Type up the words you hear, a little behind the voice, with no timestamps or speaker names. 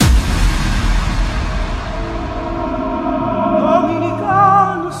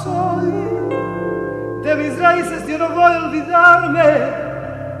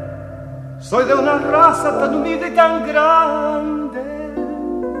Soy de una raza tan humilde y tan grande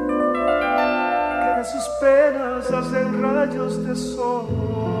que de sus penas hacen rayos de sol.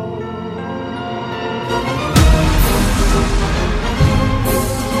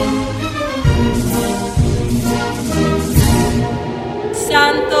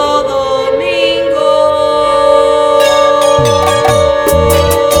 Santo Domingo.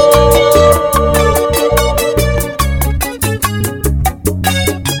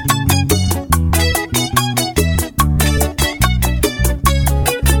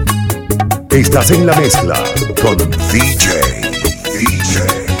 Estás en la mezcla con DJ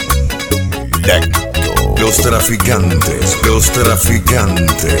Lento. Los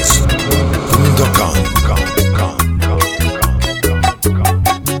traficantes.com.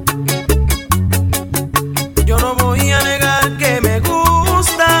 Yo no voy a negar que me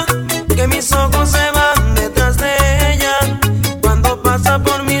gusta, que mis ojos se van detrás de ella. Cuando pasa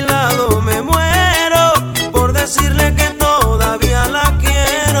por mi lado me muero por decirle que todavía la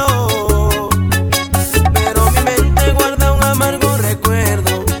quiero. Pero mi mente guarda un amargo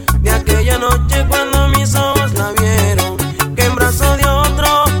recuerdo de aquella noche cuando mis ojos la vieron, que en brazo de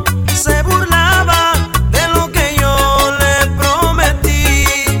otro se burlaba de lo que yo le prometí.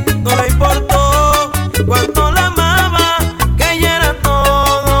 No le importó cuánto la amaba, que ella era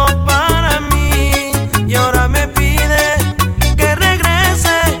todo para mí. Y ahora me pide que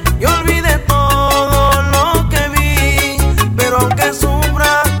regrese y olvide todo lo que vi. Pero aunque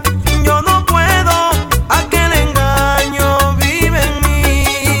sufra, yo no puedo, aquel engaño vive en mí.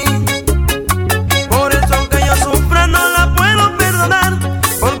 Por eso aunque yo sufra no la puedo perdonar,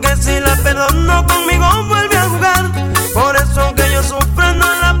 porque si la perdono conmigo vuelve a jugar. Por eso aunque yo sufra no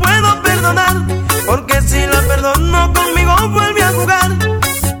la puedo perdonar, porque si la perdono conmigo vuelve a jugar.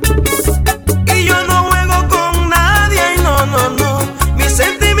 Y yo no juego con nadie, y no, mis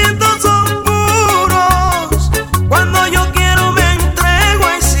sentimientos son puros. Cuando yo quiero me entrego,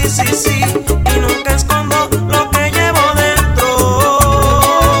 y sí, y nunca escondo lo que llevo dentro.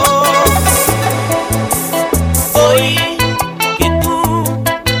 Hoy que tú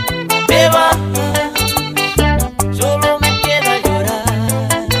te vas, solo me queda llorar.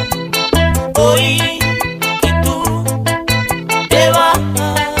 Hoy que tú te vas,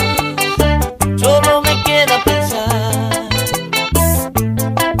 solo me queda pensar.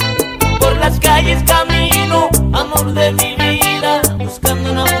 Por las calles camino, amor de mi vida,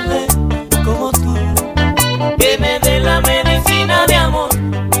 buscando una mujer como tú, que me dé la medicina de amor,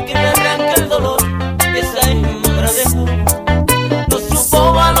 que me arranque el dolor de esa hembra de amor. No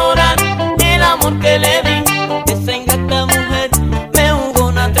supo valorar el amor que le di, esa ingata mujer me jugó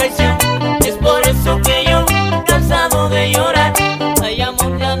una traición. Es por eso que yo, cansado de llorar, ay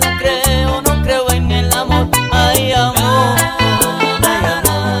amor, ya no creo en el amor. Ay amor, ay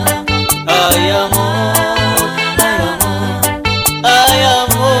amor, ay amor, ay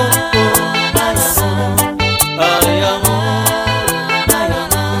amor, ay amor, ay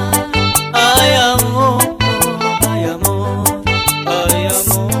amor, ay amor, ay amor, ay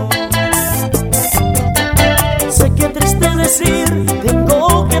amor. Sé que triste decir,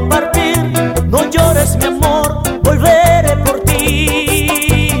 tengo que partir. No llores mi amor, volveré por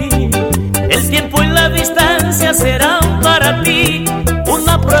ti. El tiempo y la distancia serán para ti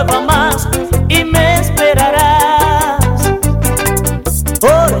una prueba más y me esperarás.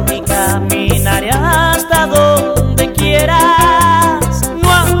 Por mí caminaré hasta donde quieras. No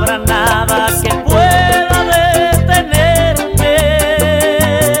habrá nada que pueda detenerme.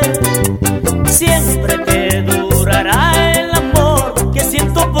 Siempre te durará el amor que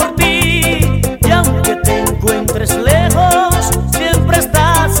siento por ti. Y aunque te encuentres lejos, siempre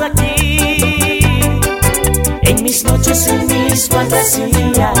estás aquí. En mis noches, en mis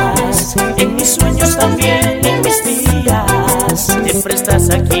fantasías, en mis sueños también, en mis días, siempre estás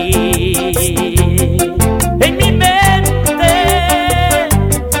aquí. En mi mente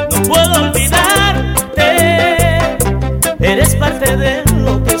no puedo olvidarte, eres parte de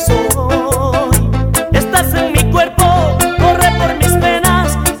lo que soy. Estás en mi cuerpo, corre por mis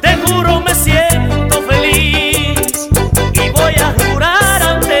penas, te juro me siento feliz. Y voy a jurar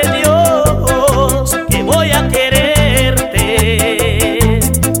ante Dios que voy a quererte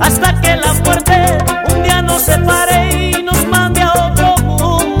hasta que la muerte un día nos separe y nos mande a otro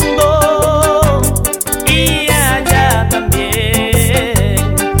mundo. Y allá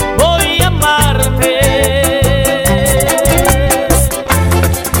también voy a amarte.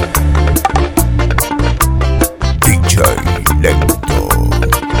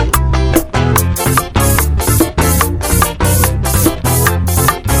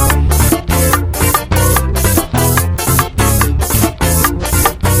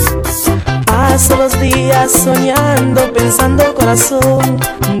 los días soñando, pensando corazón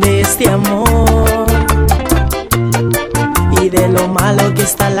de este amor y de lo malo que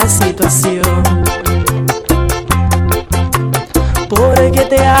está la situación. Porque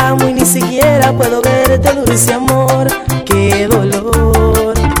te amo y ni siquiera puedo verte, dulce amor, qué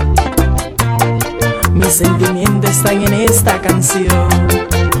dolor. Mis sentimientos están en esta canción.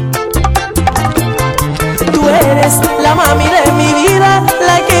 Tú eres la mami de mi vida,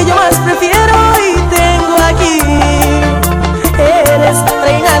 la que yo más prefiero y tengo aquí. Eres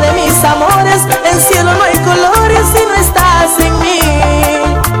reina de mis amores, en cielo no hay colores si no estás en mí.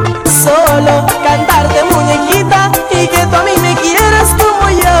 Solo cantarte muñequita y que tú a mí me quieras como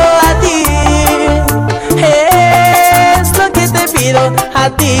yo a ti. Es lo que te pido a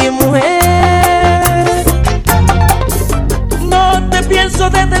ti, mujer. No te pienso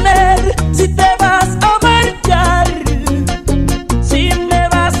detener si te vas a marchar, si me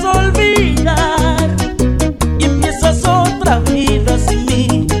vas a olvidar y empiezas otra vida sin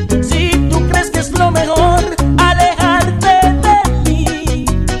mí. Si tú crees que es lo mejor alejarte de mí,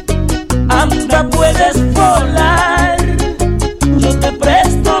 anda, puedes volar. Yo te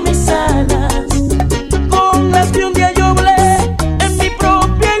presto mis alas, con las que un día yo volé en mi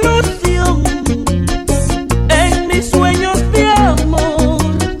propia ilusión, en mis sueños de amor,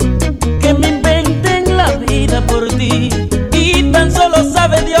 que me inventen la vida por ti. Y tan solo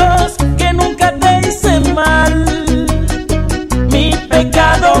sabe Dios que nunca te hice mal. Mi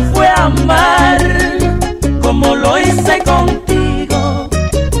pecado fue amar como lo hice contigo,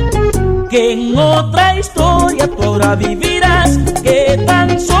 que en otra historia tú ahora vivirás, que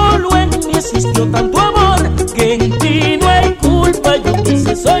tan solo en mí existió tanto amor, que en ti no hay culpa. Yo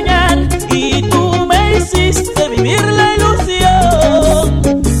quise soñar y tú me hiciste vivir la ilusión.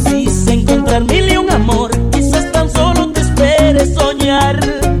 Quise encontrar mil y un amor, quizás tan solo te esperes soñar.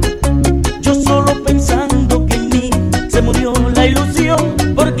 Yo solo pensando que en mí se murió la ilusión,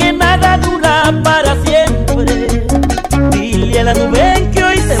 porque nada dura para siempre. Dile a la nube en que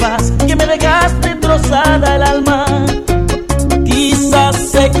hoy te vas, que me dejaste trozada el alma. Quizás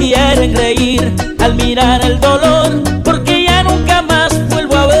se quieren reír al mirar el dolor, porque ya nunca más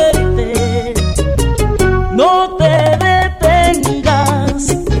vuelvo a verte. No te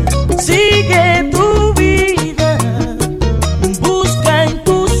detengas, sigue tu vida, busca en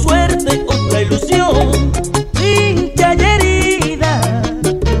tu suerte otra ilusión sin que haya herida.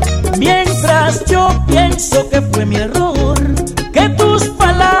 Mientras yo pienso que fue mi error, que tus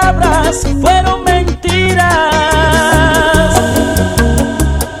palabras fueron mentiras.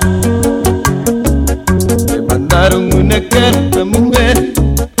 Me mandaron una carta, mujer,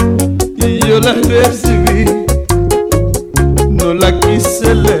 y yo la recibí. No la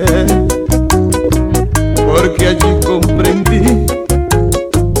quise leer, porque allí comprendí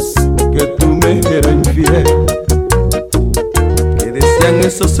que tú me eras infiel. Que decían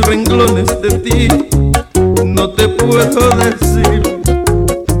esos renglones de ti, no te puedo decir,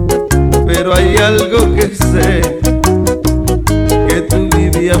 pero hay algo que sé, que tú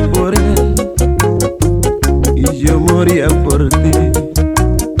vivías por él y yo moría por ti.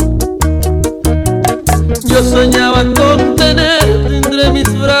 Yo soñaba con tenerte entre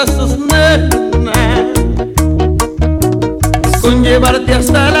mis brazos, nena, con llevarte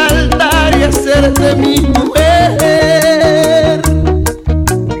hasta el altar y hacerte mi mujer.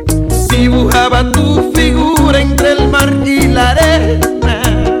 Dibujaba tu figura entre el mar y la arena,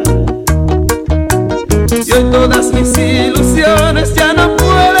 y hoy todas mis ilusiones ya no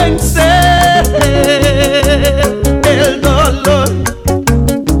pueden ser. El dolor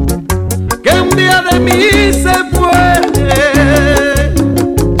que un día de mí se fue,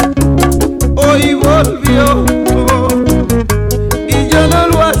 hoy volvió y yo no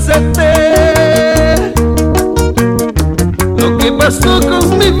lo acepté. Lo que pasó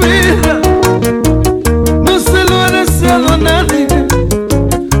con mi vida no se lo he deseado a nadie,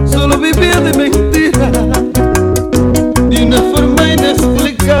 solo vivía de mentira, de una forma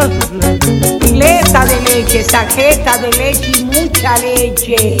inexplicable. Pileta de leche, tarjeta de leche y mucha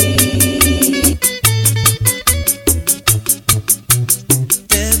leche.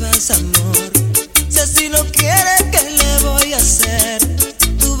 Te vas, amor, si así lo quieres, ¿qué le voy a hacer?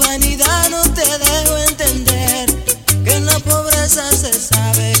 Tu vanidad no te dejo entender, que en la pobreza se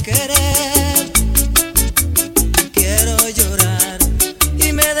sabe querer. Quiero llorar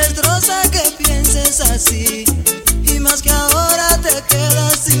y me destroza que pienses así, y más que ahora te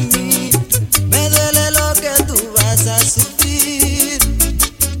quedas sin mí. Me duele lo que tú vas a sufrir.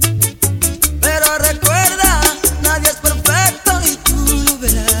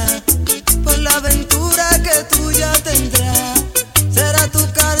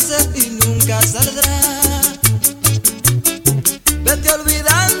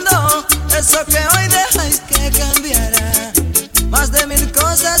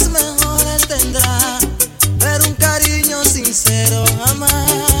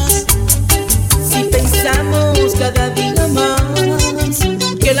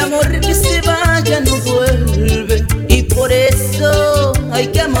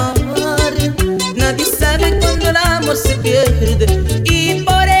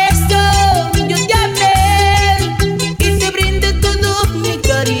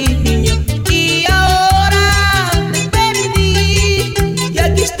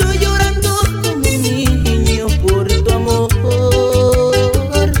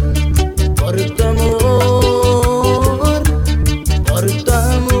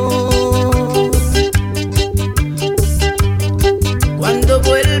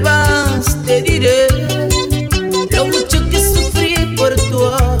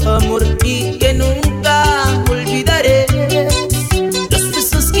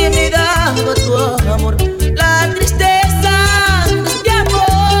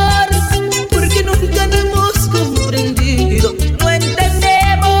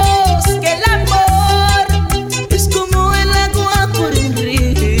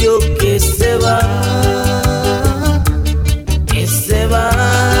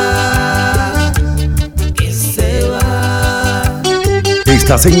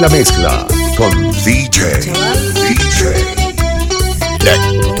 Estás en la mezcla con DJ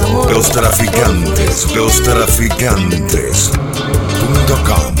Lento. Los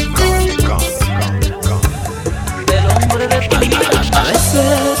traficantes.com. A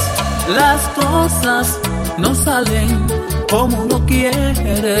veces las cosas no salen como uno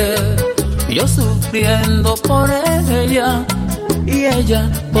quiere. Yo sufriendo por ella y ella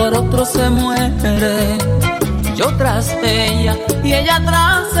por otro se muere. Yo tras ella y ella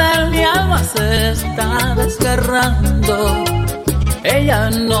tras él, mi alma se está desgarrando. Ella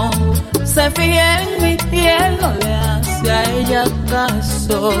no se fía en mí y él no le hace a ella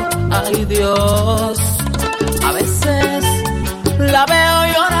caso. Ay Dios, a veces la veo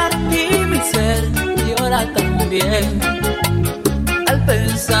llorar y mi ser llora también, al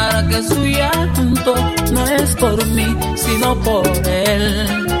pensar que su llanto no es por mí sino por él.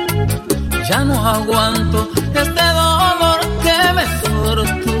 Ya no aguanto este dolor que me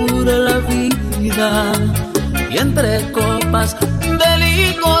tortura la vida, y entre copas de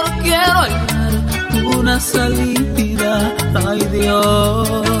licor quiero hallar una salida. Ay Dios,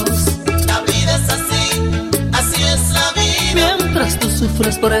 la vida es así, así es la vida. Mientras tú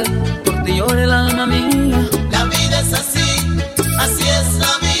sufres por él, por ti llora el alma mía. La vida es así, así es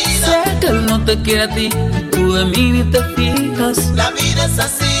la vida. Sé que él no te quiere a ti, tú de mí ni te fijas. La vida es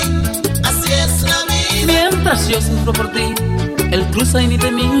así, así es la vida. Mientras yo sufro por ti, él cruza y ni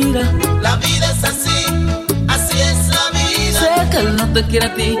te mira. La vida es así, así es la vida. Sé que él no te quiere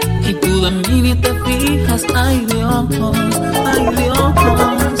a ti y tú de mí ni te fijas. Ay Dios, ay Dios.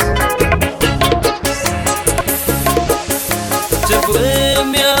 Se fue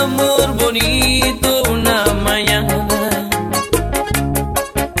mi amor bonito una mañana,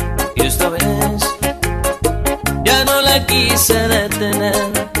 y esta vez ya no la quise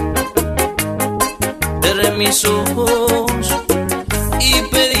detener. Cerré mis ojos y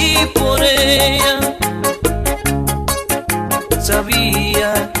pedí por ella.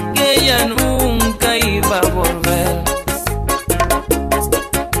 Sabía que ella nunca iba a volver.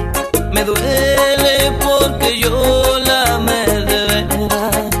 Me duele porque yo la amé de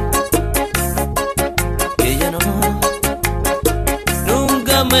veras, y ella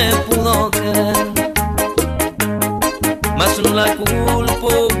nunca me pudo querer. Mas no la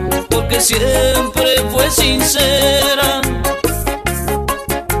culpo porque siempre fue sincera.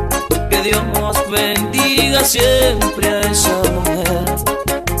 Que Dios bendiga siempre a esa mujer,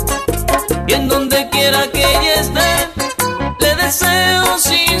 y en donde quiera que ella esté, le deseo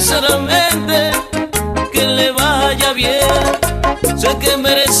sinceramente que le vaya bien. Sé que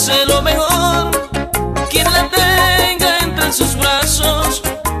merece lo mejor, quien la tenga entre sus brazos,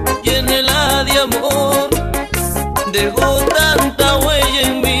 llénela de amor. Dejó tanta huella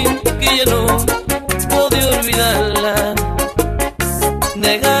en mí que ya no pude olvidarla.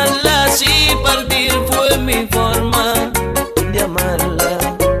 Dejarla así partir fue mi forma de amarla.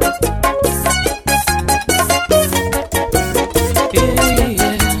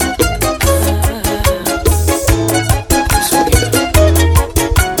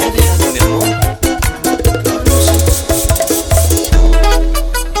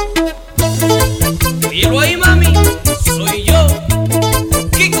 Oílo ahí, mami, soy yo,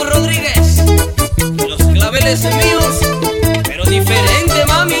 Kiko Rodríguez. Los claveles míos, pero diferente,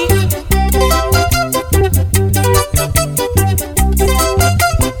 mami.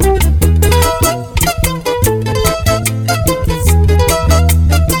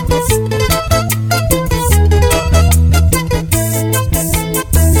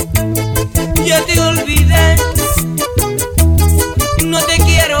 Ya te olvidé, no te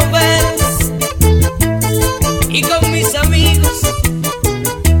quiero ver, y con mis amigos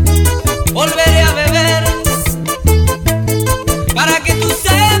volveré a beber, para que tú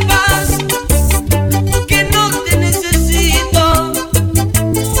sepas que no te necesito.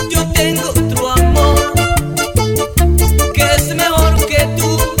 Yo tengo otro amor que es mejor que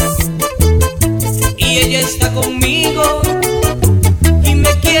tú, y ella está conmigo y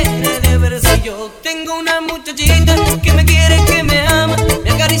me quiere de verdad. Yo tengo una muchachita que me quiere, que me ama,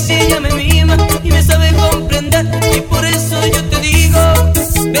 me acaricia, ella me mima y me sabe comprender, y por eso yo te digo,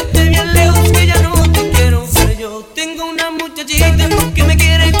 vete bien lejos que ya no te quiero ver. Yo tengo una muchachita que me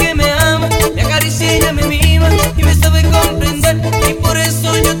quiere, que me ama, me acaricia, ella me mima y me sabe comprender, y por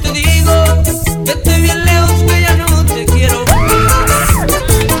eso yo te digo, vete bien lejos que ya no te quiero ver.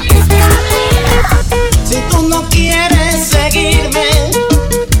 Si tú no quieres seguirme,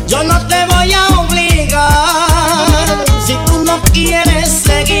 yo no te voy a obligar. Si tú no quieres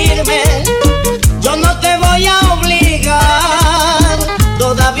seguirme, yo no te voy a obligar.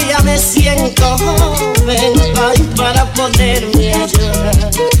 Todavía me siento joven ay, para ponerme a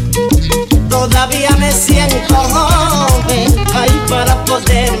llorar. Todavía me siento joven, ay, para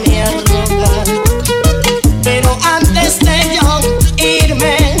poderme a rogar. Pero antes de yo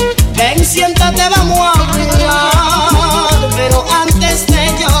irme, ven, siéntate, vamos a hablar. Pero antes de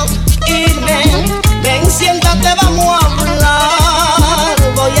yo irme, ven, siéntate, vamos a hablar.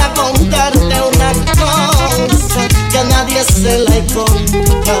 Voy a contarte una cosa que a nadie se la he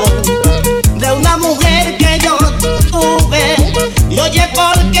contado, de una mujer que yo tuve, y oye,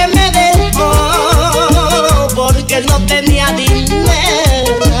 ¿por qué me dejó? Porque no tenía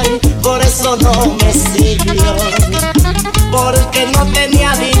dinero, por eso no me siguió. Porque no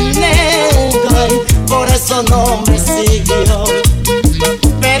tenía dinero, por eso no me siguió.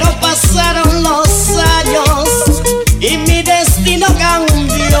 Pero pasaron los años y mi destino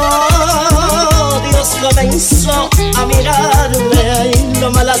cambió. Dios comenzó a mirarme y la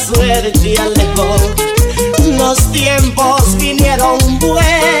mala suerte alejó. Los tiempos vinieron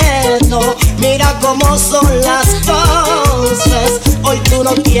buenos, mira cómo son las cosas. Hoy tú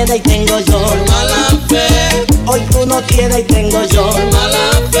no tienes y tengo yo mala fe. Hoy tú no tienes y tengo yo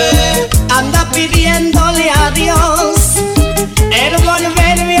mala fe. Anda pidiéndole a Dios el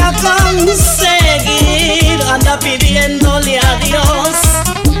volverme a conseguir. Anda pidiéndole a Dios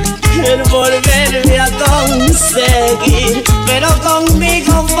el volverme a conseguir. Pero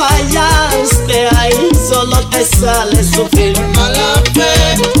conmigo fallaste, ay, solo te sale sufrir. Mala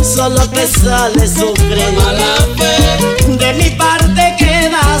fe, solo te sale sufrir. Mala fe, de mi parte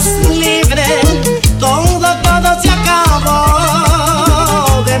quedas libre, todo se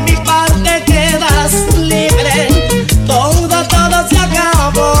acabó. De mi parte quedas libre, todo se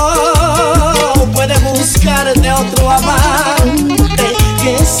acabó. Puedes buscarte otro amante,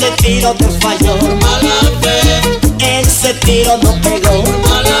 que ese tiro te falló. Mala fe, ese tiro no pegó.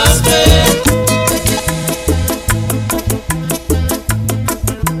 Mala fe.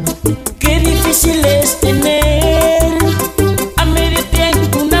 Qué difícil es tener a medio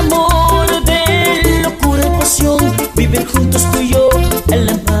tiempo un amor de locura y pasión, vivir juntos tú y yo al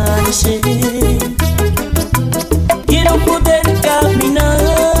amanecer. Quiero poder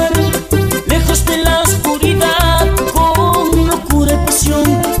caminar lejos de la oscuridad con locura y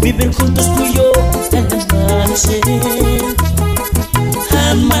pasión, vivir juntos tú y yo al amanecer.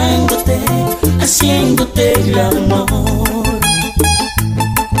 Amándote, haciéndote el amor.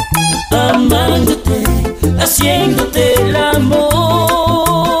 Amándote, haciéndote el amor.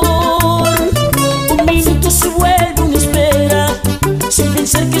 Un minuto se vuelve una espera, sin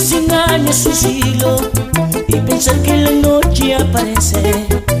pensar que 100 años es un siglo, y pensar que la noche aparece.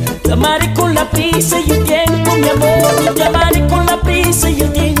 Te amaré con la prisa y el tiempo, mi amor. Te amaré con la prisa y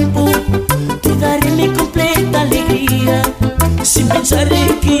el tiempo. Te daré mi completa alegría, sin pensar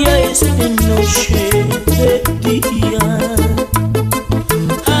que ya es de noche de día.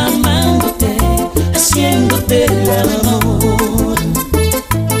 Amándote, haciéndote el amor.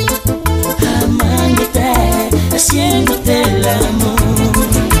 Amándote, haciéndote el amor.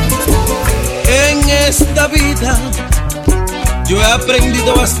 En esta vida yo he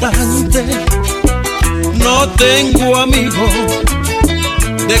aprendido bastante. No tengo amigo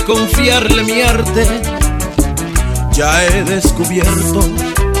de confiarle mi arte. Ya he descubierto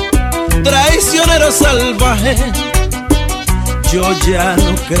traicionero salvaje. Yo ya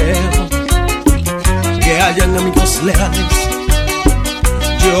no creo que hayan amigos leales.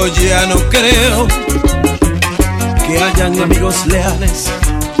 Yo ya no creo que hayan amigos leales.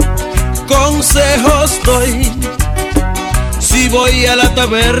 Consejos doy si voy a la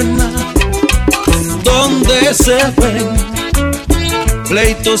taberna donde se ven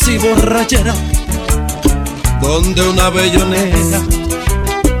pleitos y borrachera, donde una bellonera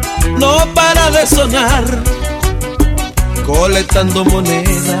no para de sonar, colectando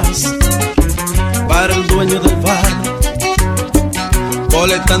monedas para el dueño del bar,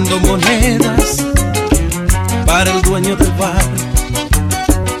 colectando monedas para el dueño del bar.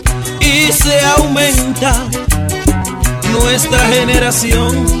 Y se aumenta nuestra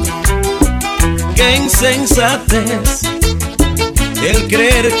generación, que insensatez el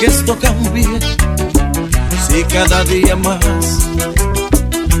creer que esto cambie. Si cada día más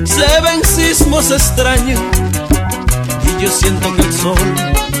se ven sismos extraños, y yo siento que el sol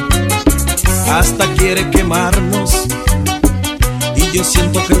hasta quiere quemarnos, y yo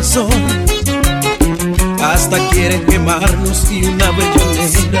siento que el sol hasta quiere quemarnos, y una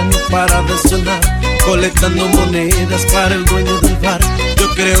bellonera no para de sonar, colectando monedas para el dueño del bar.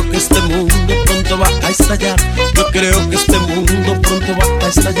 Yo creo que este mundo pronto va a estallar. Yo creo que este mundo pronto va a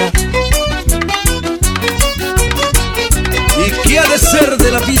estallar. ¿Y qué ha de ser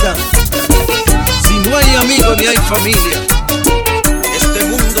de la vida si no hay amigos ni hay familia. Este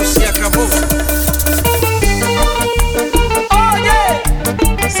mundo se acabó. Oye,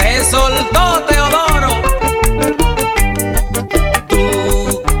 se soltó Teodoro.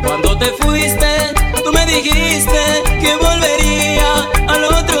 Tú, cuando te fuiste, tú me dijiste que volvería al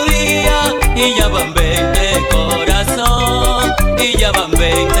otro día. Y ya van 20 corazón, y ya van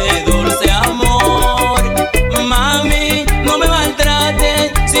 20 dulce amor. Mami, no me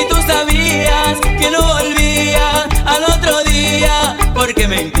maltrates si tú sabías que no volvía al otro día. Porque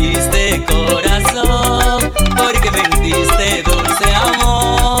mentiste corazón, porque mentiste dulce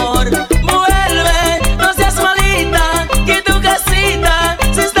amor. Vuelve, no seas malita, que tu casita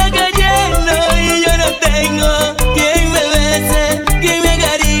se está cayendo. Y yo no tengo quien me bese, quien me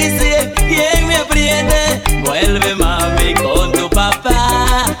acaricie, quien me apriete. Vuelve mami con tu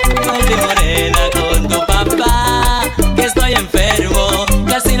papá, vuelve morena con tu papá. Que estoy enfermo,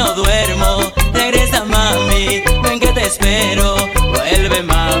 casi no duermo. Regresa mami, ven que te espero. Vuelve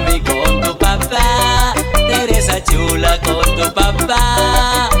mami con tu papá, Teresa chula con tu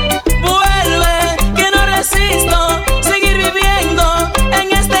papá. Vuelve, que no resisto seguir viviendo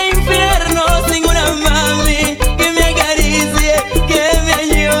en este infierno sin una mami que me acaricie, que me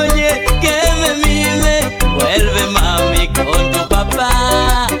añoñe, que me mime. Vuelve mami con tu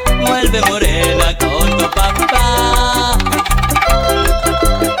papá, vuelve morena con tu papá.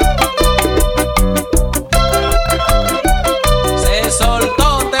 Se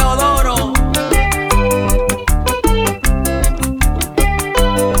soltó Teodoro.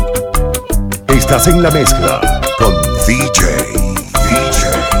 Estás en la mezcla con DJ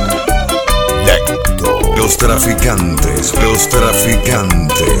Lento. Los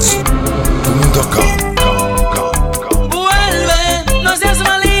traficantes.com. Vuelve, no seas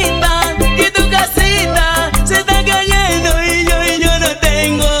malita, que tu casita se está cayendo. Y yo no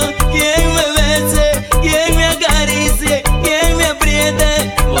tengo quien me bese, quien me acaricie, quien me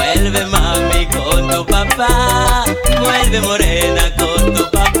apriete. Vuelve mami con tu papá, vuelve morena con tu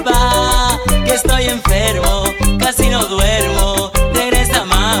papá. Que estoy enfermo, casi no duermo. Regresa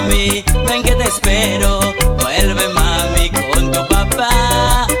mami, ven que te espero. Vuelve mami con tu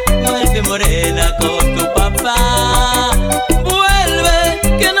papá, vuelve morena con tu papá. Vuelve,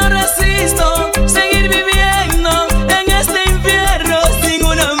 que no resisto seguir viviendo en este infierno sin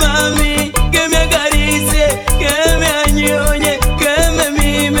una mami que me acaricie, que me añoñe, que me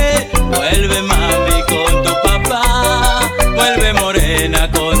mime. Vuelve mami con tu papá, vuelve morena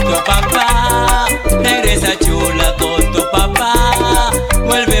con tu papá. Regresa chula con tu papá,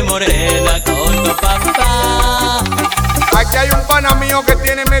 vuelve morena con tu papá. Aquí hay un pana mío que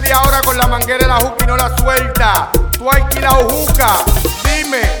tiene media hora con la manguera de la juca y no la suelta. Tú has alquilado juca.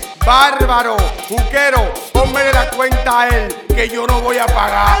 Dime, bárbaro, juquero, ponme la cuenta a él, que yo no voy a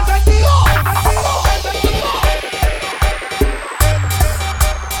pagar.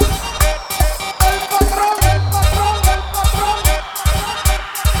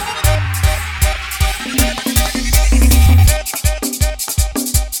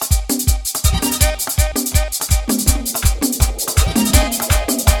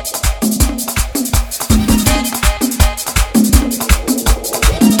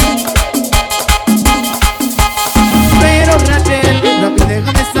 Pero Raquel, rápido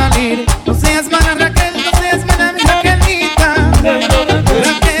déjame salir. No seas mala Raquel, no seas mala mi Raquelita.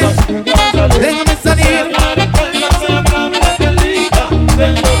 Raquel, déjame salir.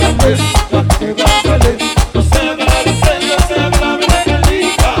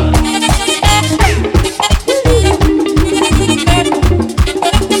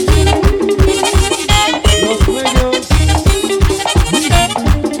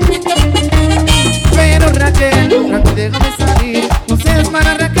 Pero Raquel, rápido déjame salir. No seas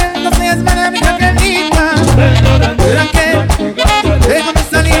mala Raquel, no seas mala mi Raquelita. Raquel, déjame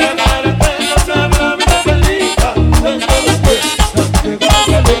salir.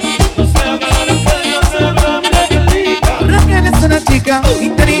 Raquel es una chica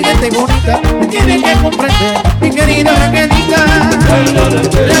inteligente y bonita, me tiene que comprender, mi querida Raquelita.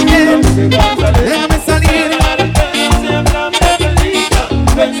 Raquel, déjame salir.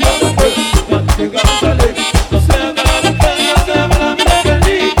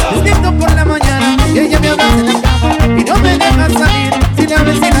 Despierto por la mañana y ella me abraza en la cama y no me deja salir si la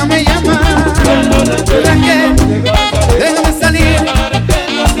vecina me llama. Raquel, déjame salir.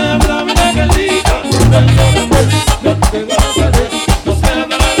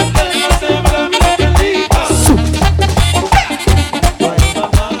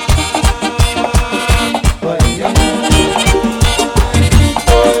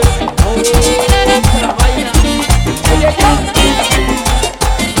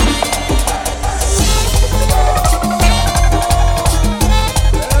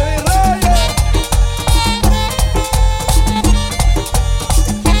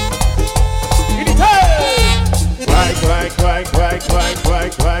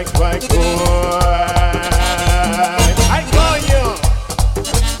 ¡Ay, coño!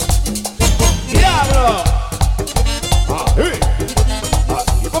 ¡Diablo! ¡Ahí!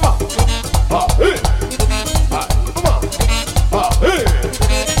 ¡Ahí, mamá! ¡Ahí! ¡Ahí, mamá! ¡Ahí!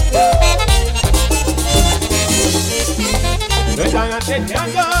 Me están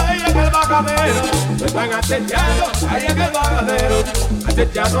acechando ahí en el bajadero. Me están acechando ahí en el bajadero.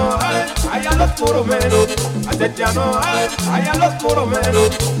 Acechando ahí a los puros menos. Acechando ahí a los puros menos.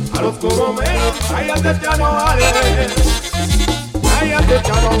 A los puros menos. Ahí acechando ahí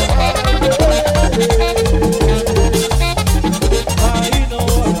acechando ahí no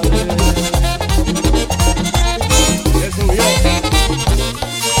se subió.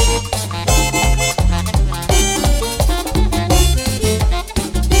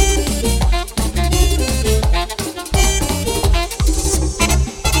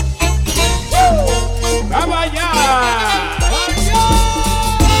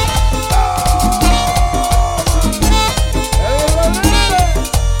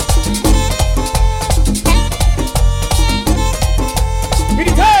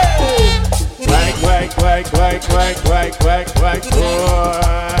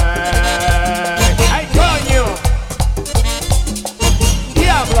 ¡Ay, coño!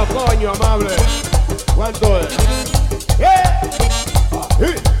 ¡Diablo, coño, amable! ¿Cuánto es?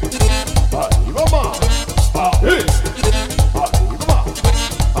 ¡Ahí! ¡Ahí, mamá! ¡Ahí! ¡Ahí, mamá!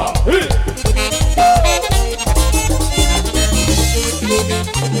 ¡Ahí!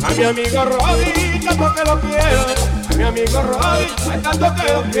 A mi amigo Roddy, tanto que lo quiero. A mi amigo Roddy, hay tanto que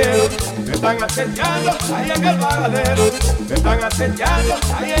lo quiero. Me están acechando ahí en el bajadero. Me están acechando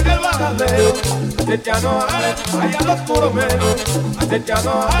ahí en el bajadero. Acechando ahí a los puros menos.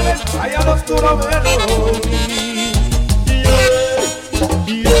 Acechando ahí a los puros menos.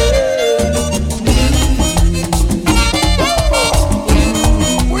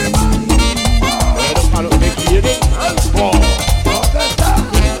 Pero para los que quieren algo.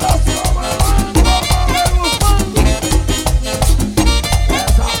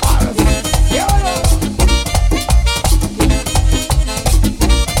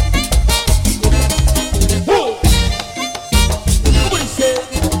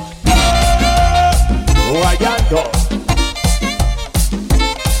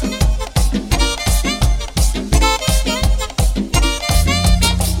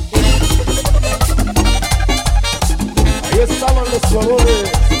 Ahí estaban los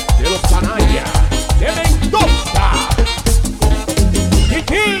colores de los canallas de Mendoza.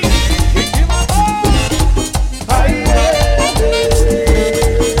 Chichi, chichi mamá. Ay,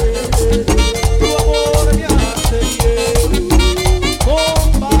 tu amor me hace bien,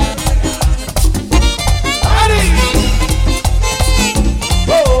 compadre. ¡Ari!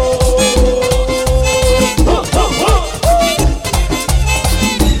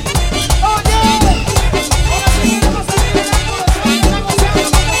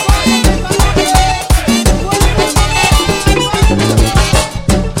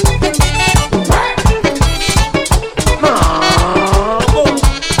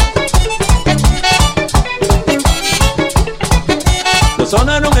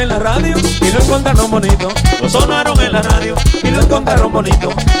 Sonaron en la radio y lo encontraron bonito. Lo sonaron en la radio y lo encontraron bonito.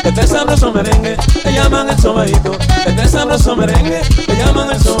 Este sabroso merengue le llaman el sobadito. Este sabroso merengue le llaman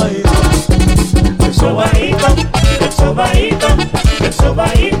el sobadito. El sobadito, el sobadito, el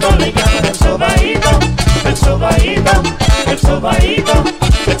sobadito le llaman el sobadito. El sobadito, el sobadito,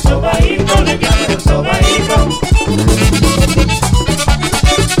 el sobadito le llaman el sobadito.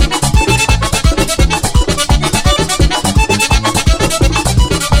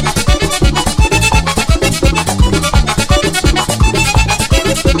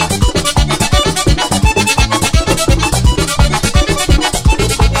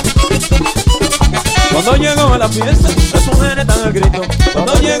 Cuando llego a la fiesta, las mujeres están al grito.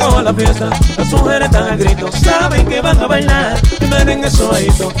 Cuando llego a la fiesta, las mujeres están al grito. Saben que van a bailar el merengue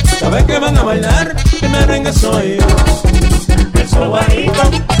sobadito. Saben que van a bailar el merengue sobadito. El sobadito,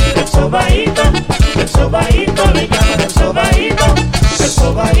 el sobadito, el sobadito le llaman el sobadito. El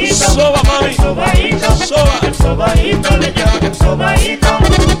sobadito, soba, mami. El sobadito, soba. El sobadito le llaman el sobadito.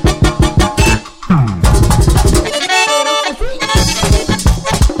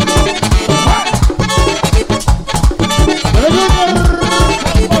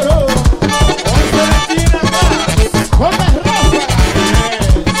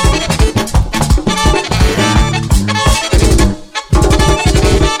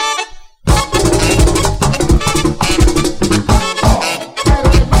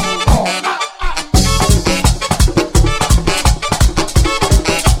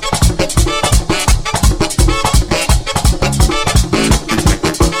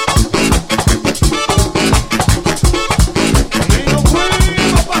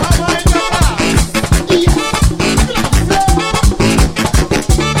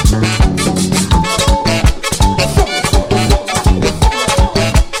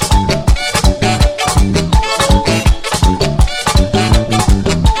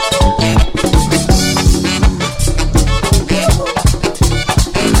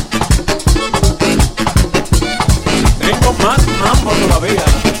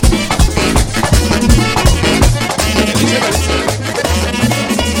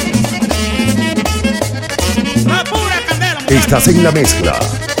 Estás en la mezcla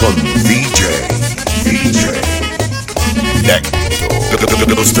con DJ Lento.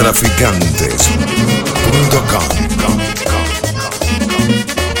 Los traficantes.com.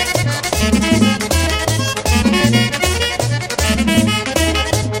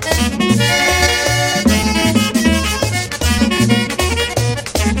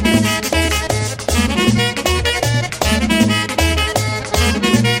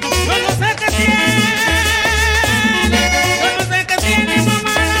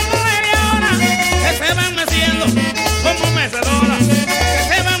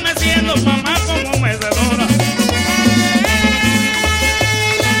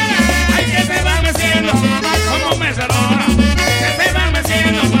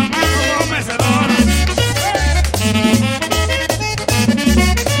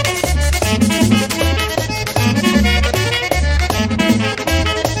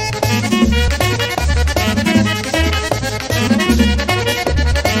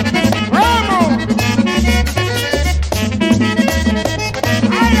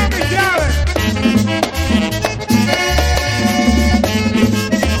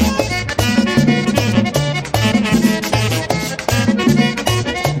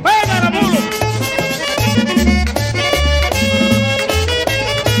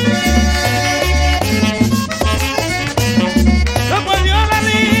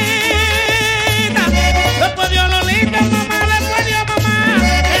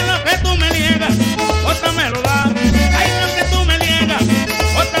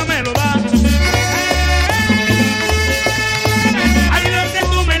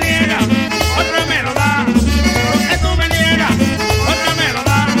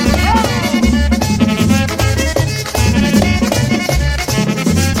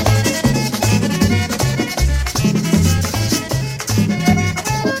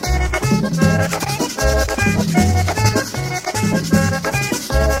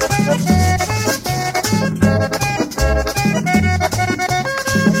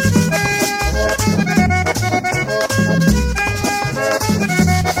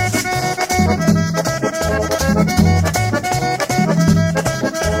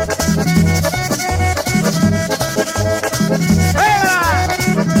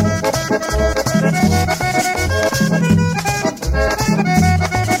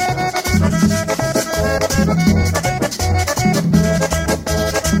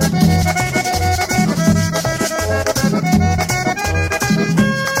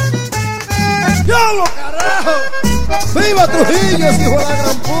 ¡Diablo, carajo! ¡Viva Trujillo, ese hijo de la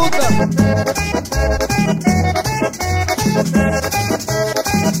gran puta!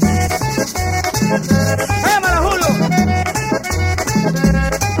 ¡Cámara, Julio!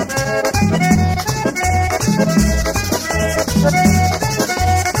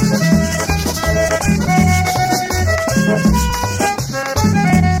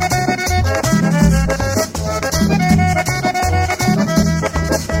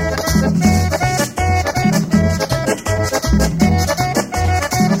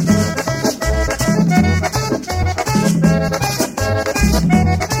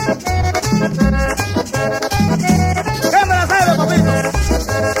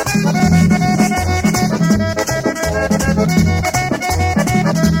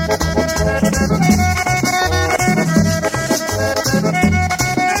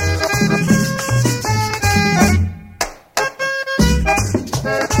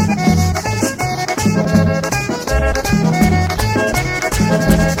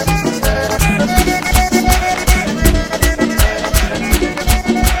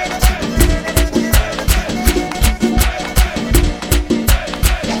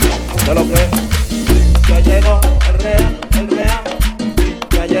 De lo que ya llegó el real,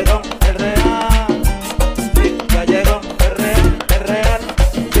 ya llegó el real, sí, ya llegó el real,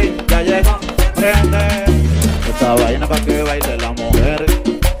 sí, ya llegó, prende esta vaina pa' que baile las mujeres,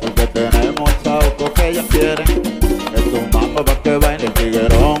 porque tenemos el sauco que ellas quieren, es un mambo pa' que baile el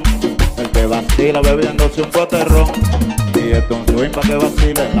tiguerón, el que vacila bebiéndose un poterrón, y esto un swing pa' que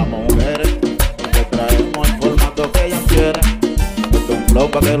vacilen las mujeres, porque traemos el formato que ellas quieren. Flow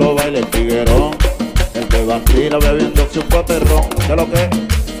pa' que lo baile el tiguerón, el que vacila bebiéndose un poterrón. ¿Qué lo que?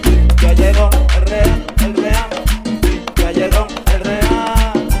 Ya llegó el real, ya llegó el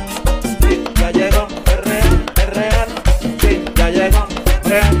real, sí, ya llegó el real, sí, ya llegó,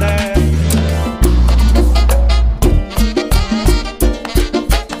 prende.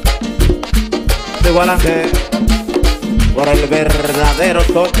 Igual que por el verdadero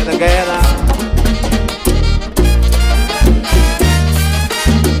toque de queda.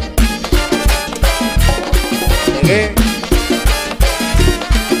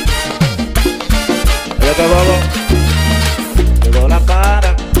 Yo te bobo.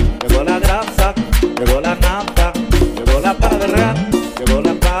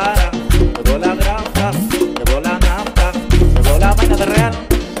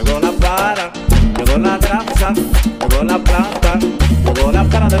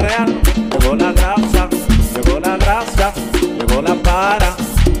 de real. Llegó la grasa, llegó la grasa, llegó la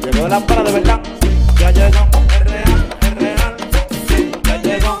para de verdad. Ya llegó el real, el real. Sí, ya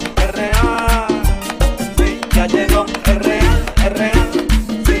llegó el real. Sí, ya llegó el real, el real.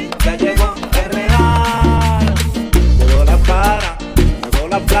 Sí, ya llegó el real. Llegó la para, llegó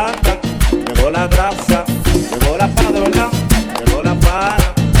la plata, llegó la grasa, llegó la para de verdad. Llegó la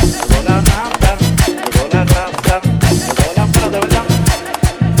para, llegó la nata, llegó la grasa, llegó la para de verdad.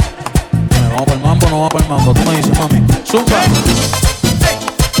 ¿Vamos para el mambo o no vamos para el mambo? Tú me dices, mami. Zumba.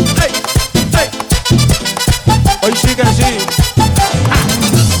 Hoy sí que sí.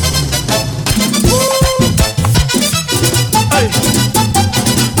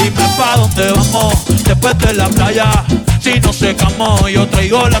 Dime pa' dónde vamos después de la playa. Si no secamos, yo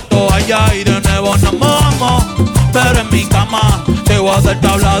traigo la toalla y de nuevo nos mojamos. Pero en mi cama te voy a hacer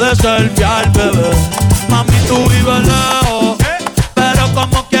tabla de selfie al bebé. Mami, tú vives lejos, pero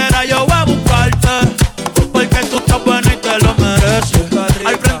como quiera yo voy a buscarte. Porque tú estás buena y te lo mereces.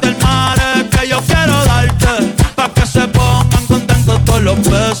 Al frente del mar es que yo quiero darte, pa' que se pongan contentos todos los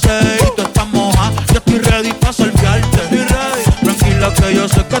peces. Y tú estás moja, yo estoy ready pa' selfiearte. Tranquila que yo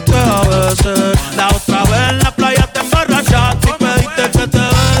sé que te a veces. La otra vez en la playa te emborrachaste y pediste que te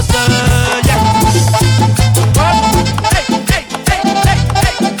bese.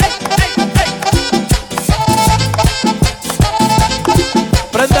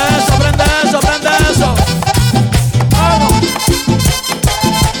 Prende eso, prende eso, prende eso. Vamos.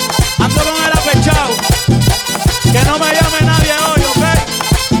 Ando con el apechado. Que no me llame nadie hoy, ¿ok?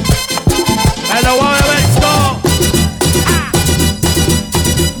 Me lo voy a beber todo.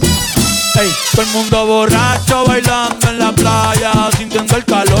 Hey, todo el mundo borracho bailando en la playa, sintiendo el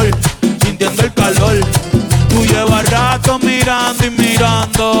calor, sintiendo el calor. Tú llevas rato mirando y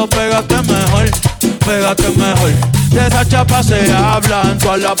mirando, pégate mejor, pégate mejor. De esa chapa se habla en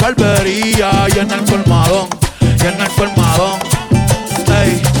toda la barbería y en el colmadón, y en el colmadón.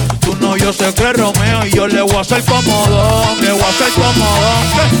 Ey, tú no, yo sé que es Romeo y yo le voy a hacer comodón, le voy a hacer comodón.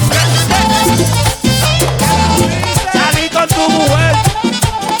 Salí con tu mujer.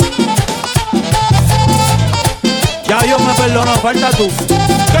 Ya Dios me perdonó, falta tú.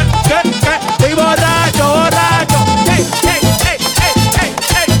 ¿Qué? Estoy borracho, borracho. Hey.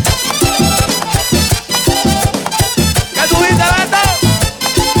 ¿Qué tú dices, Lento?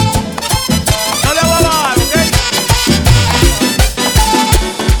 No le voy a bajar, ¿ok?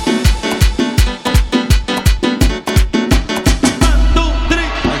 1, 2, 3.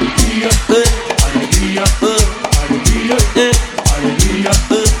 Alegría, alegría, alegría, alegría,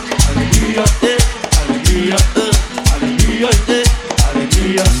 alegría, alegría, alegría,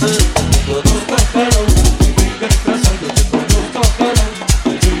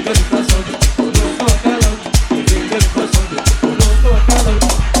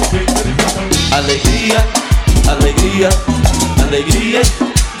 alegría, alegría,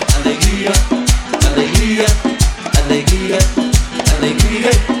 alegría, alegría, alegría,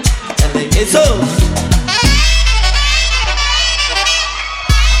 alegría, alegría. Eso.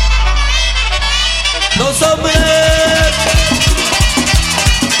 Los hombres,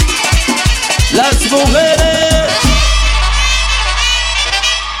 las mujeres,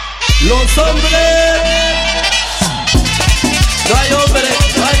 los hombres. No hay hombre,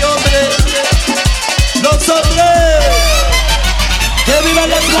 no hay hombre. Los hombres, que vivan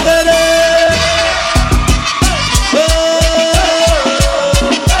las mujeres.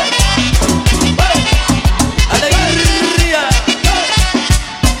 Alegría.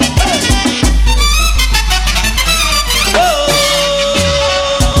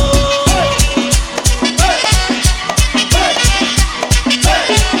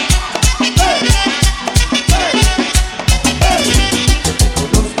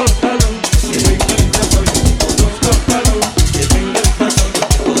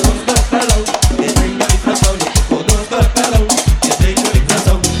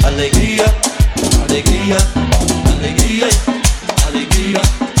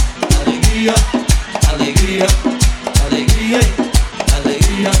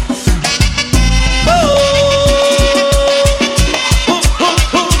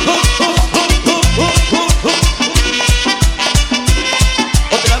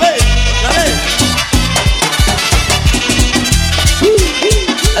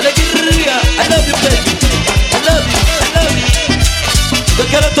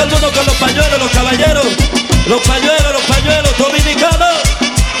 Los pañuelos, dominicanos,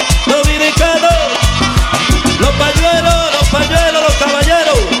 los pañuelos, los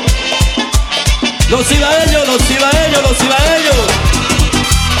caballeros, los ibaeños,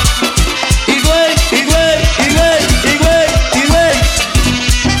 y güey,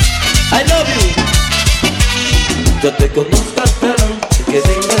 Yo te conozco calón, que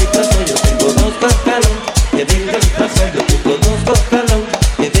venga el caso. Yo te conozco calón, que venga el caso. Yo te conozco calón,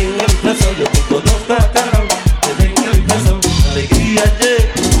 que venga el caso. Yo te conozco calón, que venga el caso. Alegría,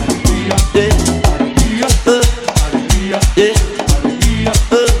 alegría, alegría, alegría, alegría,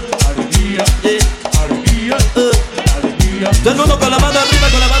 alegría, alegría. Todo el mundo con la mano arriba,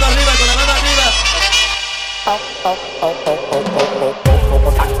 con la mano arriba, con la mano arriba.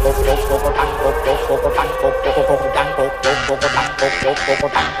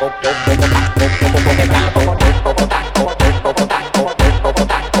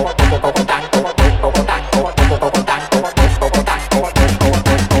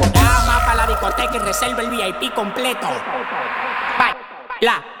 Llama para la discoteca y reserva el VIP completo.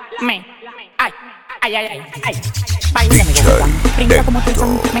 Baila, me, ay, ay, ay, ay, ay. Baila, mi gustan, brinca como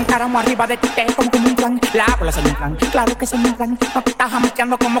Tarzán. Me encaramo arriba de ti, te como un plan. La bola se me plan, claro que se me plan. No te estás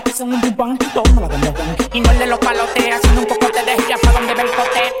jamaqueando como que son un bubán. Toma la donde van. Y no el de los palotes, haciendo un cocote de gira para donde ve el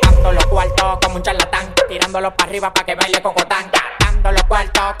cote. Dando los cuartos como un charlatán, tirándolo para arriba pa' que baile cocotán. Dando los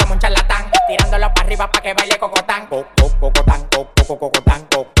cuartos como un charlatán, tirándolo para arriba pa' que baile cocotán. Cocotán, cocotán, cocotán,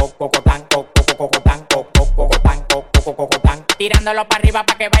 cocotán, cocotán, cocotán. Tirándolo para arriba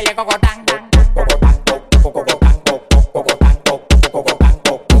pa' que baile cocotán. Cocotán, cocotán.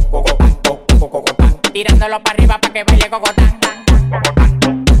 Tirándolo para arriba pa' que baile cocotán.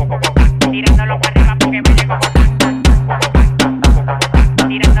 Tirándolo para arriba pa' que baile cocotán.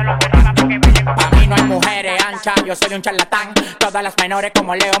 Tirándolo para arriba pa' que baile cocotán. Pa' mí no hay mujeres anchas, yo soy un charlatán. Todas las menores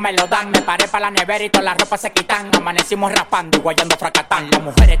como Leo me lo dan. Me paré pa' la nevera y todas las ropas se quitan. Amanecimos raspando y guayando fracatán. Las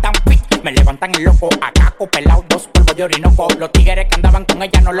mujeres tan fit, me levantan el loco. Acaco pelado, 2 polvos de orinoco. Los tigres que andaban con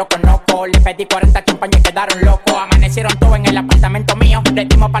ella no lo conozco. Le pedí 40 champañas y quedaron locos. Amanecieron todos en el apartamento mío. Le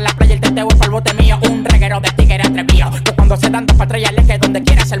dimos pa' la playa, el teteo es pa'l bote mío. Un reguero de tigres atrevidos, que cuando se dan dos patrullas que donde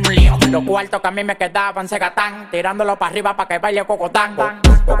quiera hacerme un lío. Los cuartos que a mí me quedaban se gatán, tirándolo para arriba pa' que baile cocotán.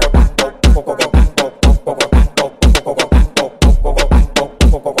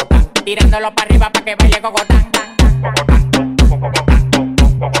 Tirándolo para arriba pa' que baile cocotán.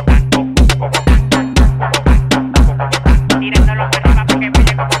 Tirándolo para arriba pa' que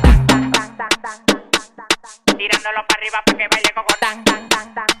baile cocotán. Tirándolo para arriba pa' que baile cocotán.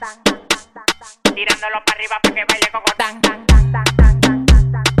 Tirándolo para arriba pa' que baile cocotán.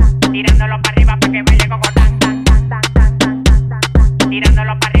 Tirándolo para arriba pa' que baile cocotán.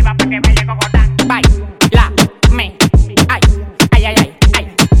 Tirándolo para arriba pa' que baile cocotán. Baila, me, ay, ay, ay, ay,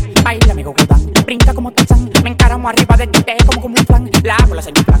 ay. Baila, mi cocotán, brinca como Tarzán. Me encaramo arriba de ti, te como un plan. La bola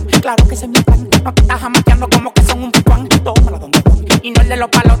se me plan, claro que se me plan. No te estás jamaqueando como que son un pipán. Tómala donde van. Y no el de los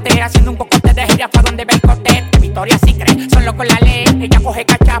palotes, haciendo un cocote de gira pa' donde ve el cote. Victoria sí cree, son locos la ley. Ella coge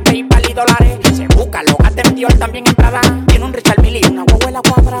cachape y pali dólares. Se busca, lo gasta en Dior también en Prada. Tiene un Richard Mille y una huevuela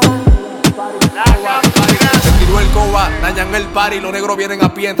cuadrada. Se tiró el coba, dañan el party. Los negros vienen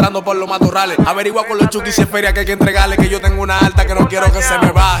a pie entrando por los matorrales. Averigua con los chuquis si es feria que hay que entregarle. Que yo tengo una alta que no quiero que se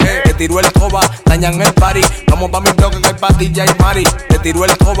me baje. Se tiró el coba, dañan el party. Vamos pa' mi bloque que hay patilla y mari. Se tiró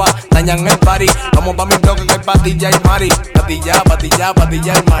el coba, dañan el party. Vamos pa' mi bloque que hay patilla y mari. Patilla, patilla,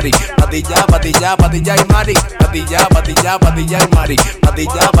 patilla y mari. Patilla, patilla, patilla y mari. Patilla, patilla, patilla y mari.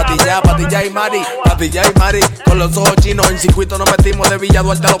 Patilla, patilla, patilla y mari. Patilla y mari. Con los ojos chinos en circuito nos metimos de Villa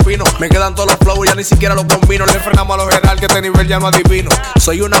Duarte a Los Pinos. Me quedan todos los flows, ya ni siquiera los combino. Le frenamos a los general que este nivel ya no adivino.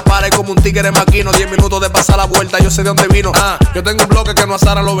 Soy una para y como un tigre maquino. 10 minutos de pasar la vuelta, yo sé de dónde vino. Yo tengo un bloque que no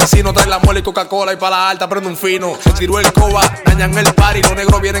asara a los vecinos. Trae la muela y Coca-Cola y para la alta prende un fino. Se tiró el coba, dañan el party. Los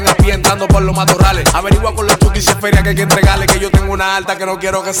negros vienen a pie entrando por los matorrales. Averigua con los chuquis si es feria que hay que entregarle. Que yo tengo una alta que no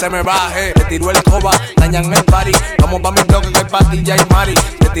quiero que se me baje. Se tiró el coba, dañan el party. Vamos pa' mi bloque que hay patilla y mari.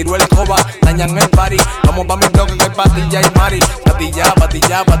 Se tiró el coba, dañan el party. Vamos pa' mi bloque que hay patilla y mari. Patilla,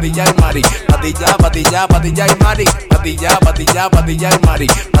 patilla, patilla y mari. Patilla, patilla, patilla y mari. Patilla, patilla, patilla y mari.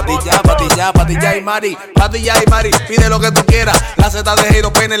 Patilla, patilla, patilla y mari. Patilla y mari, pide lo que tú quieras. La Z de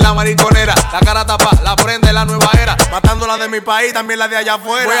Heido Pena en la mariconera. La cara tapa, la prende la nueva era. Matándola de mi país, también la de allá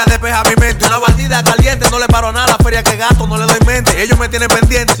afuera. Voy a despejar mi mente, una bandida caliente. No le paro nada, la feria que gasto, no le doy mente. Ellos me tienen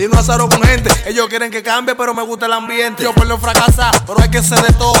pendiente, si no azaro con gente. Ellos quieren que cambie, pero me gusta el ambiente. Yo por no fracasar, pero hay que ser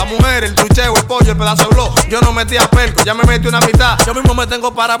de todo. La mujer, el trucheo, el pollo, el pedazo de blog. Yo no metí a perco, ya me metí una mitad. Yo mismo me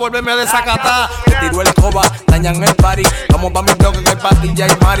tengo para volverme a desacatar. Se tiró el coba, dañan el party. Vamos pa' mi bloque que hay patilla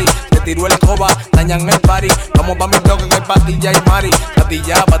y mari. Se tiró el coba, dañan el party. Vamos pa' mi bloque que hay patilla y mari.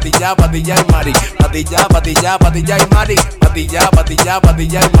 Patilla, patilla, patilla y mari. Patilla, patilla, patilla y mari. Patilla, patilla,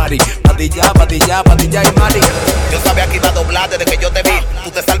 patilla y mari. Patilla, patilla, patilla y mari. Yo sabía que iba a doblar desde que yo te vi.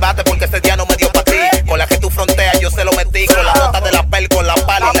 Tú te salvaste porque ese día no me dio pa' ti. Con la que tú fronteas yo se lo metí. Con la nota de la pel, con la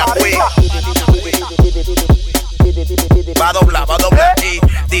pala y la fui. Va a doblar, va a doblar.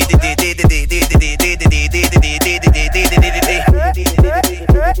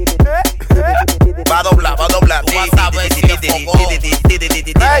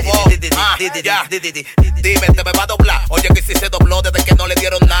 Ya, dime, te me va a doblar. Oye, que si se dobló desde que no le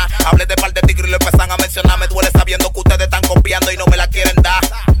dieron nada. Hablé de par de tigres y lo empiezan a mencionar. Me duele sabiendo que ustedes están copiando y no me la quieren dar.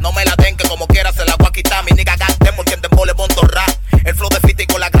 No me la den, que como quiera se la voy a quitar. Mi nigga gaste porque en dembow le monto rap. El flow de Fiti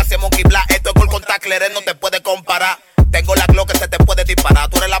con la gracia Monkey Black. Esto es por contact, no te puede comparar. Tengo la Glock que se te puede disparar.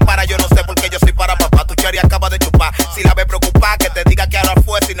 Tú eres la para, yo no sé por qué yo soy para papá. Tu cherry acaba de chupar. Si la ves preocupada, que te diga que ahora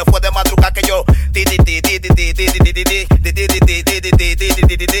fue. Si no fue de madrugada que yo.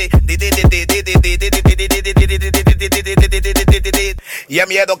 Y el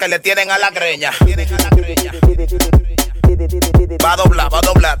miedo que le tienen a la greña. Va a doblar, va a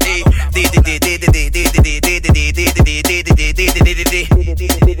doblar.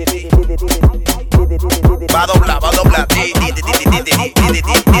 Va a doblar, va a doblar.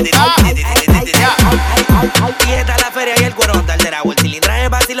 Y esta es la feria y el cuerón alterado. El cilindraje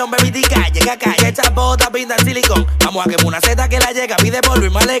vacilón, baby, llega acá. Echa botas, pinta en silicón. Vamos a quemar una seta que la llega, pide polvo y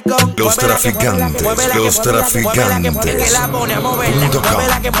malecón. Los traficantes, los traficantes. Que la pone a moverla.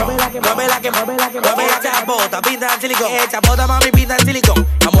 Muévela que muévela. Echa botas, pinta en silicón. Echa botas, mami, pinta en silicón.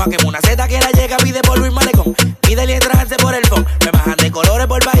 Vamos a quemar una seta que la llega, pide polvo y malecón. Pídele entrarse por el phone. Me bajan de colores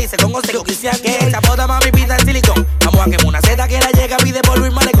por países con consejo que sean que echa bota, mami, pinta en silicón. Vamos a quemar una seta que la llega, pide polvo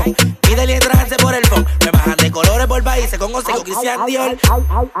y malecón. Pídele entrarse por el phone. Me bajan de colores por países con consejo que sean Dior.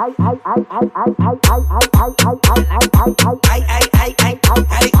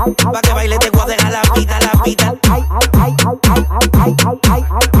 Pa' que baile te voy a dejar la pita, la pita.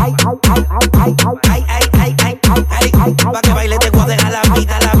 Pa' que baile te voy a dejar la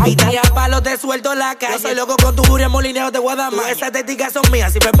pita, la pita. Y a palo te suelto la calle. Yo soy loco con tu furia, molineo te voy a dar más. Esas téticas son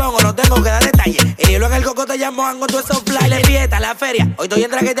mías, si me pongo no tengo que dar detalles. El hielo en el coco te llamo con todos esos fly. Le fiesta, la feria, hoy estoy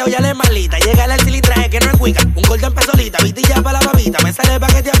en traqueteo, ya le malita. Llega el cilindraje que no es cuica, un corte en pesolita, vitilla para la babita, me sale pa'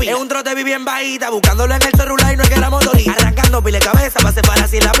 que te apila. Es un trote vi bien bajita, buscándolo en el celular y no es que la motorita. Arrancando pile cabeza, pa' separar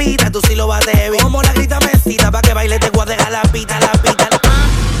así la pita, tú sí lo bates heavy. Como la grita mesita, pa' que baile te voy a dejar la pita, la pita.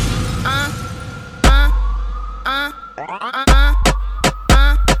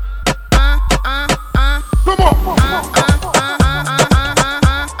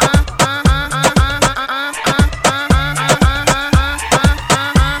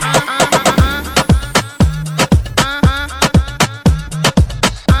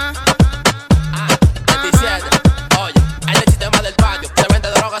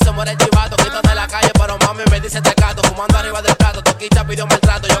 Pidió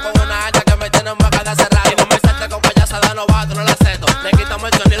maltrato, yo con una hacha que me tiene en boca de hace rato. Y no me salte con payasada novato, no la acepto. Le quitamos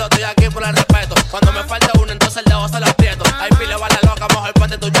el sonido, estoy aquí por el respeto. Cuando me falta uno, entonces el dedo se lo aprieto. Ahí pile vale loca, mejor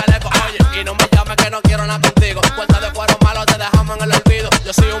ponte tu chaleco. Oye, y no me llames que no quiero nada contigo. Puerta de cuero malo, te dejamos en el olvido.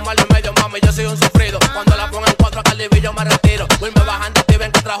 Yo soy un malo medio, mami, yo soy un sufrido. Cuando la pongo en 4 acá el yo me retiro. Will me bajan de ti,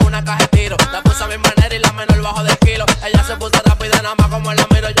 ven que trajo una caja de tiro. La puse a mi manera y la menor bajo del kilo. Ella se puso rápida, nada más como la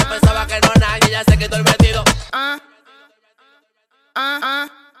miro. Yo pensaba que no nada y ella se quitó el vestido.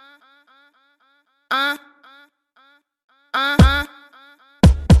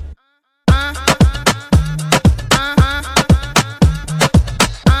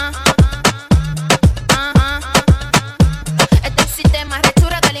 Este sistema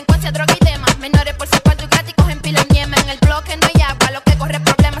rechura, delincuencia, droga y demás. Menores por su cuarto y gratis cogen pila en yema. En el bloque no hay agua, lo que corre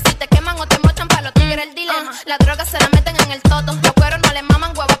problemas. Si te queman o te mochan pa' los tigres el dilema. La droga se la meten en el toto. Los cueros no le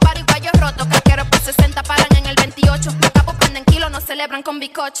maman huevos para y guayos rotos. Casqueros por 60 paran en el 28. Los capos prenden kilos, no celebran con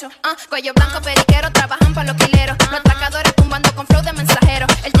bizcocho. Cuello blanco, periquero, trabajan pa' los quileros. Los atracadores tumbando con flow de mensajero.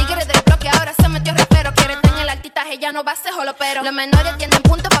 El tigre del bloque ahora se metió rapero. Quiere tener el altitaje, ya no va a ser jolopero. Los menores tienen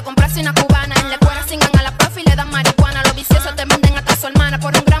puntos pa' comprarse una cubana. En la escuela cingan a la profe y le dan marihuana. Los viciosos te venden hasta su hermana.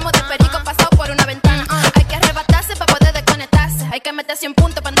 Por un gramo de perico pasado por una ventana. Hay que arrebatarse pa' poder desconectarse. Hay que meterse un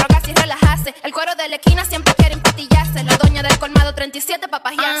punto pa' drogarse y relajarse. El cuero de la esquina siempre quiere empatillarse. La doña del colmado 37 pa'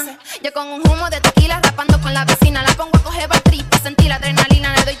 pajearse. Yo con un humo de tequila rapando con la vecina. La pongo a coger batriz pa' sentir la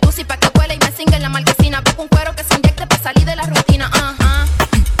adrenalina. Le doy tusi pa' que huele y me singa en la marquesina. Busco un cuero que se inyecte pa' salir de la rutina.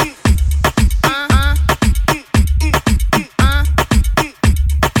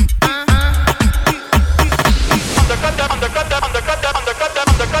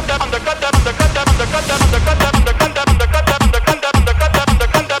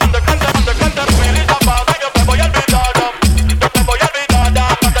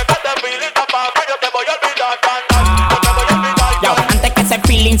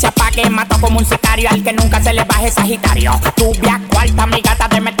 Se apague, mato como un sicario al que nunca se le baje Sagitario. Tubia cuarta, mi gata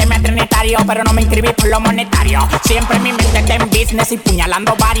de meterme a trinitario, pero no me inscribí por lo monetario. Siempre mi mente está en business y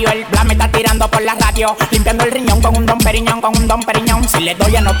puñalando varios. El bla me está tirando por la radio, limpiando el riñón con un don Periñón, con un don Periñón. Si le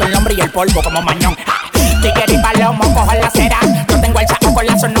doy anoto el nombre y el polvo como mañón. Tigre y palomo, cojo la cera. Yo tengo el saco con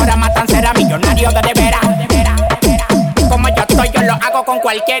la sonora matancera, millonario de veras. Como yo esto yo lo hago con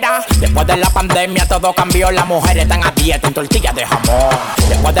cualquiera. Después de la pandemia todo cambió, las mujeres están a dieta en tortillas de jamón.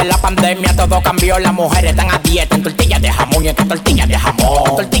 Después de la pandemia todo cambió, las mujeres están a dieta en tortillas de jamón. Y en tortillas de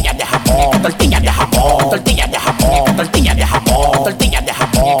jamón, tortillas de jamón, tortillas de jamón, tortillas de jamón, tortillas de jamón, tortillas de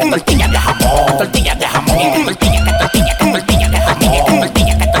jamón, tortillas de jamón, tortillas de jamón, tortillas de tortillas, tortillas de jamón,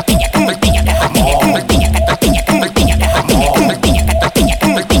 tortillas de tortillas, tortillas de jamón, tortillas de tortillas, tortillas de jamón, tortillas de tortillas,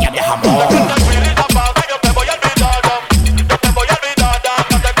 tortillas de jamón.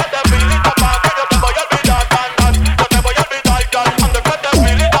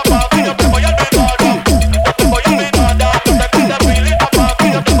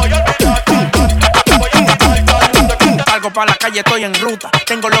 Pa' la calle estoy en ruta.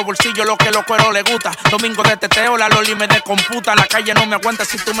 Tengo los bolsillos lo que los cueros les gusta. Domingo de teteo, la loli me descomputa. La calle no me aguanta,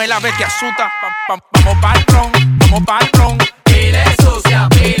 si tú me la ves te asusta. Vamos pa'l ron, vamos pa'l ron. Pile sucia,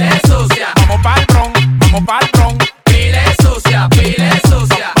 pile sucia. Vamos pa'l ron, vamos pa'l ron. Pile sucia, pile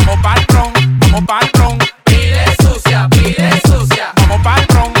sucia. Vamos pa'l ron, vamos pa'l ron. Pile sucia, pile sucia. Vamos pa'l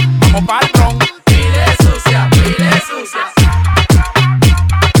ron, vamos pa'l ron. Pile sucia, pile sucia.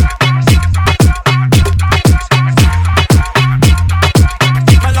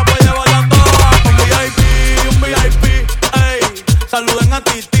 Saluden a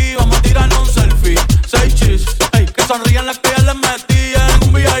Titi, vamos a tirarnos un selfie. 6 chis, ey, que sonrían las que ya les metí en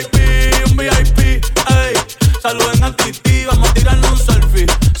un VIP, ey. Saluden a Titi, vamos a tirarnos un selfie.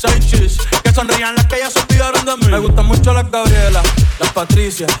 6 chis, que sonrían las que ya se olvidaron de mí. Me gustan mucho las Gabriela, las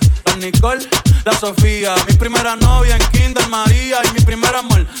Patricia, las Nicole, la Sofía. Mi primera novia en Kinder María y mi primer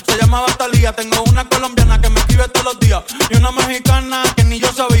amor se llamaba Talía. Tengo una colombiana que me escribe todos los días y una mexicana que ni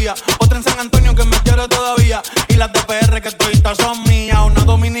yo sabía. Otra en San Antonio que me quiere todavía y las de PR que toditas son mías. Una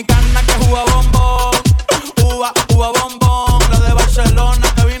dominicana que juega bombón, uva bombón. La de Barcelona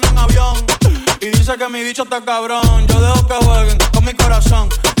que vino en avión y dice que mi bicho está cabrón. Yo dejo que jueguen con mi corazón.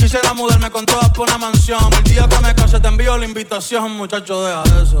 Quisiera mudarme con todas por una mansión. El día que me case te envío la invitación, muchacho, deja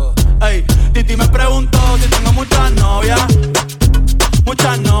eso. Ey, Titi me preguntó si tengo muchas novias.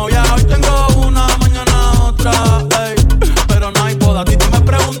 Muchas novias, hoy tengo una, mañana otra, ey, pero no hay boda. Titi me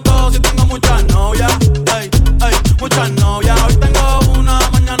preguntó si tengo muchas novias, ey, muchas novias, hoy tengo una,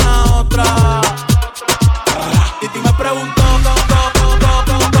 mañana otra. Titi me preguntó,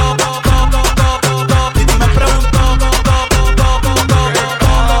 Titi me preguntó,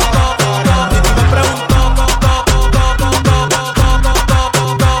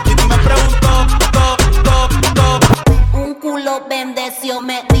 un culo bendeció,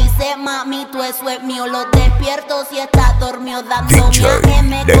 me dice mami, tú eso es mío. Lo despierto si está dormido, dándome a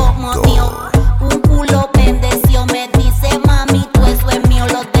M como mío. Un culo bendeció, me dice mami, tú eso es mío.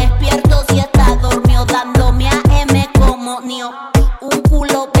 Lo despierto si está dormido, dándome a M como mío. Un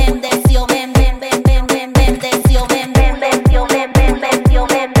culo bendeció, bendeció, bendeció, bendeció, bendeció, bendeció,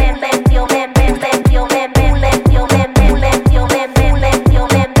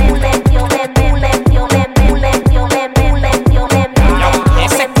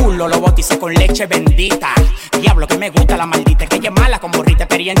 Ese culo lo bauticé con leche bendita. Diablo que me gusta la maldita, que ella es mala como Rita,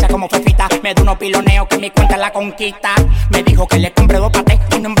 experiencia como Fefita. Me da unos piloneos que mi cuenta la conquista. Me dijo que le compré 2 patés,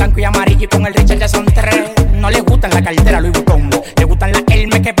 uno en blanco y amarillo y con el Richard ya son 3. No le gustan la cartera Louis Vuitton, le gustan las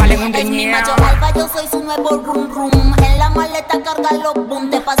Hermes que valen un riñón. Es mi macho alfa, yo soy su nuevo rum rum. En la maleta carga los boom.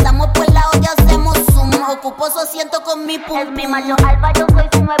 Te pasamos por la olla, hacemos zoom. Ocupo su asiento con mi pum. Es mi macho alfa, yo soy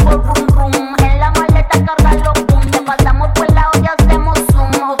su nuevo rum rum. En la maleta carga los boom. Te pasamos por la olla, hacemos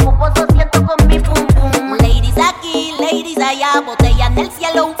zoom. Ocupo su asiento con mi pum pum. Ladies aquí, ladies allá, botella en el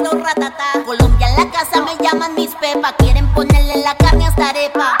cielo, un flow ratata. Colombia en la casa me llaman mis pepas. Quieren ponerle la carne hasta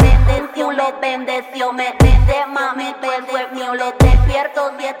arepa. Bendeció, lo bendeció, me vende mami, tú es mío. Lo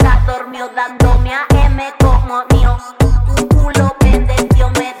despierto si está dormido, dándome a M como mío. Un culo bendeció,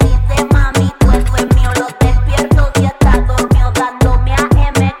 me dice mami, tú es mío. Lo despierto si está dormido, dándome a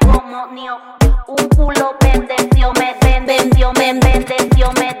M como mío. Un culo bendeció, me bendeció, me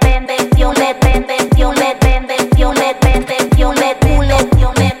bendeció, me bendeció, me bendeció, me bendeció, me bendeció, me bendeció, me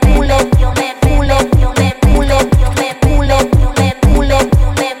bendeció, me bendeció, me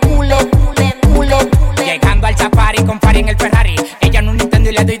llegando al safari con Fari en el Ferrari. Ella no Nintendo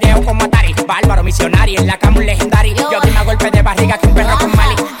y le doy dedo como Atari. Bárbaro, misionario, en la cama un legendario. Yo dime a golpe de barriga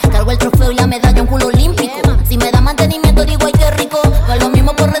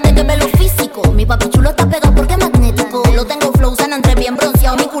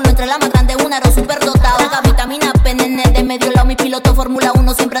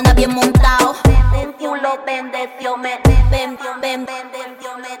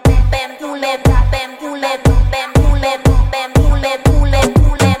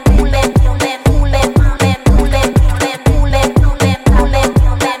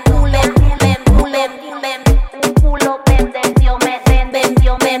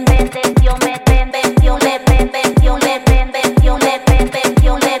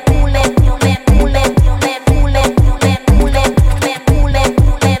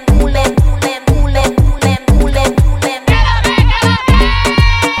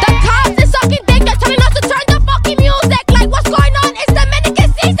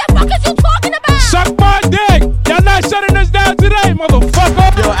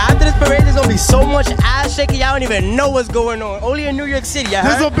even know what's going on. Only in New York City, I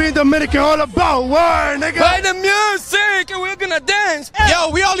heard. This will be Dominican all about. Word, nigga. Play the music and we're gonna dance. Yo,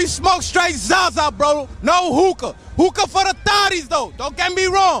 we only smoke straight Zaza, bro. No hookah. Hookah for the thotties, though. Don't get me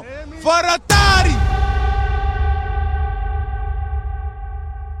wrong. For the thotties.